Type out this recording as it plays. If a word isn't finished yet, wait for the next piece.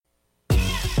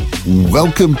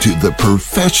Welcome to the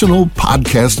Professional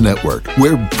Podcast Network,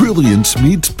 where brilliance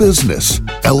meets business.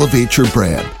 Elevate your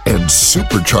brand and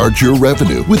supercharge your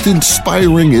revenue with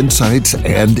inspiring insights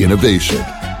and innovation.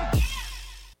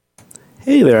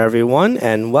 Hey there, everyone,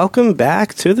 and welcome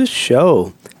back to the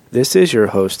show. This is your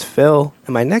host, Phil,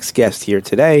 and my next guest here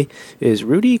today is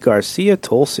Rudy Garcia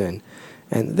Tolson.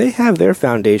 And they have their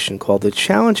foundation called the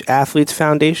Challenge Athletes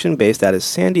Foundation based out of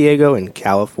San Diego in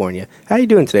California. How are you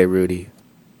doing today, Rudy?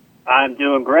 I'm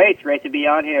doing great. It's great to be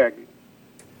on here.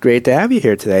 Great to have you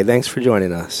here today. Thanks for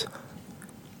joining us.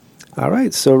 All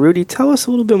right, so Rudy, tell us a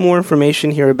little bit more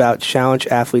information here about Challenge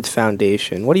Athletes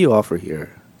Foundation. What do you offer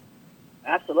here?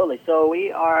 Absolutely. So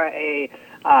we are a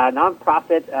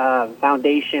nonprofit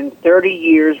foundation, 30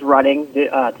 years running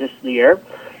this year,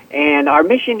 and our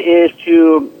mission is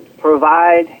to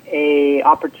provide a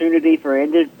opportunity for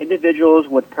individuals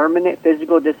with permanent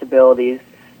physical disabilities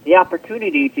the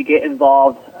opportunity to get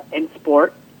involved in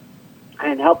sport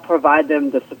and help provide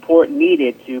them the support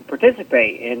needed to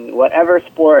participate in whatever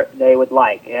sport they would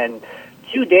like. And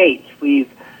to date, we've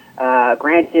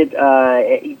granted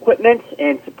equipment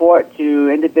and support to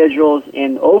individuals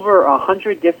in over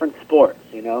 100 different sports.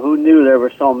 You know, who knew there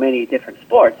were so many different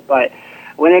sports? But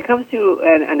when it comes to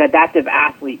an adaptive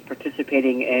athlete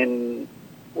participating in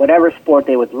whatever sport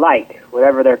they would like,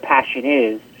 whatever their passion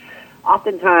is,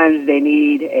 oftentimes they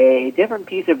need a different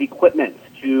piece of equipment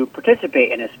to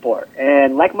participate in a sport.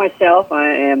 And like myself, I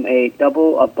am a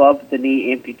double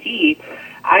above-the-knee amputee.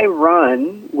 I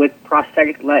run with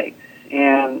prosthetic legs.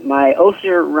 And my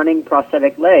Oster running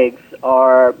prosthetic legs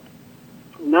are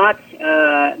not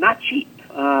cheap,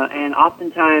 and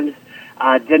oftentimes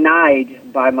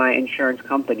denied by my insurance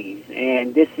companies.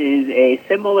 And this is a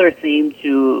similar theme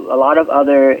to a lot of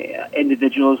other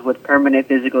individuals with permanent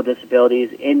physical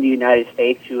disabilities in the United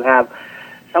States who have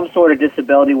some sort of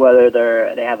disability, whether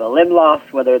they have a limb loss,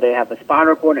 whether they have a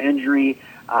spinal cord injury,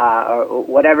 or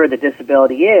whatever the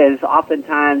disability is.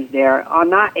 Oftentimes they are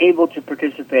not able to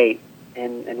participate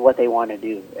in what they want to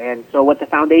do. And so what the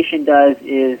foundation does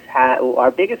is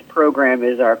our biggest program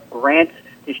is our grant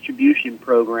distribution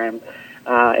program.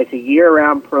 It's a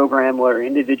year-round program where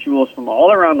individuals from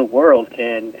all around the world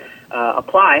can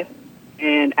apply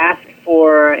and ask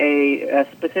for a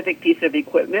specific piece of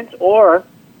equipment or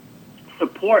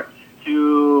support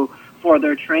for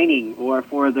their training or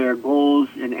for their goals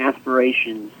and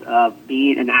aspirations of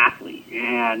being an athlete.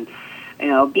 And you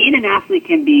know, being an athlete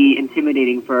can be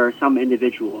intimidating for some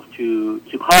individuals to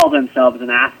call themselves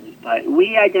an athlete, but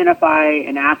we identify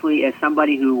an athlete as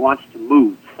somebody who wants to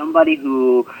move, somebody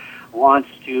who wants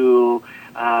to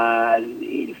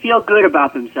feel good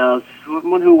about themselves,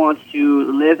 someone who wants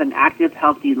to live an active,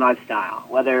 healthy lifestyle,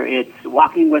 whether it's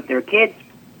walking with their kids,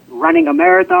 running a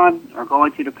marathon, or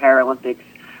going to the Paralympics.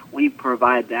 We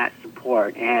provide that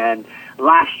support. And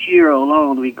last year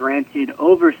alone, we granted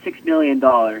over $6 million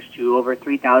to over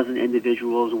 3,000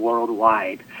 individuals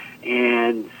worldwide.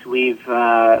 And we've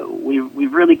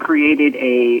really created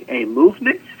a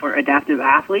movement for adaptive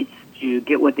athletes to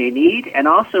get what they need, and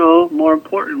also, more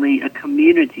importantly, a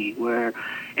community where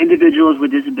individuals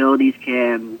with disabilities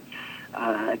can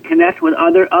connect with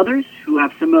others who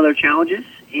have similar challenges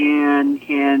and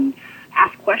can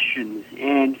ask questions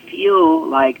and feel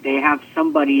like they have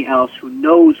somebody else who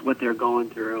knows what they're going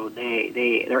through.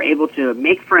 They're able to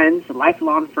make friends,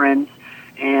 lifelong friends,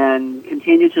 and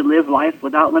continue to live life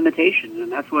without limitations,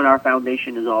 and that's what our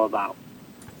foundation is all about.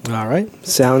 All right.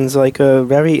 Sounds like a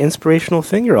very inspirational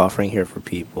thing you're offering here for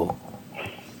people.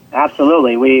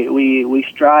 Absolutely. We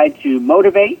strive to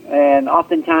motivate, and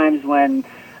oftentimes when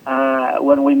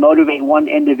we motivate one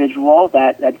individual,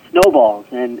 that snowballs,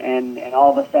 and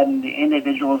all of a sudden the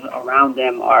individuals around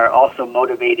them are also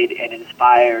motivated and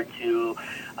inspired to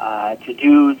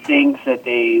do things that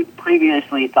they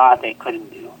previously thought they couldn't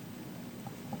do.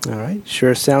 All right,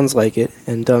 sure sounds like it.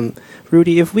 And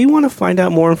Rudy, if we want to find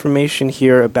out more information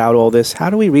here about all this, how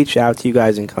do we reach out to you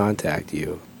guys and contact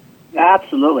you?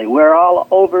 Absolutely. We're all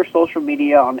over social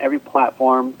media on every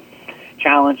platform,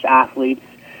 Challenge Athletes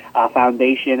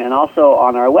Foundation, and also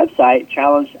on our website,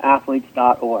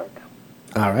 challengeathletes.org.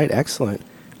 All right, excellent.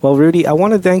 Well, Rudy, I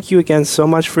want to thank you again so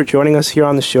much for joining us here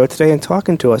on the show today and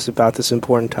talking to us about this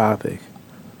important topic.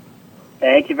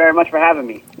 Thank you very much for having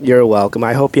me. You're welcome.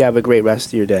 I hope you have a great rest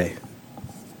of your day.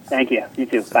 Thank you. You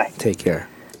too. Bye. Take care.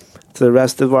 To the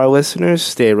rest of our listeners,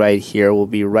 stay right here. We'll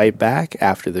be right back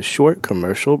after the short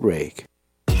commercial break.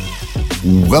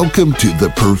 Welcome to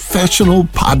the Professional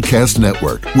Podcast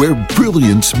Network, where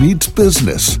brilliance meets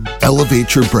business.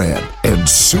 Elevate your brand and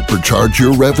supercharge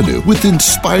your revenue with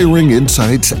inspiring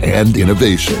insights and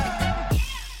innovation.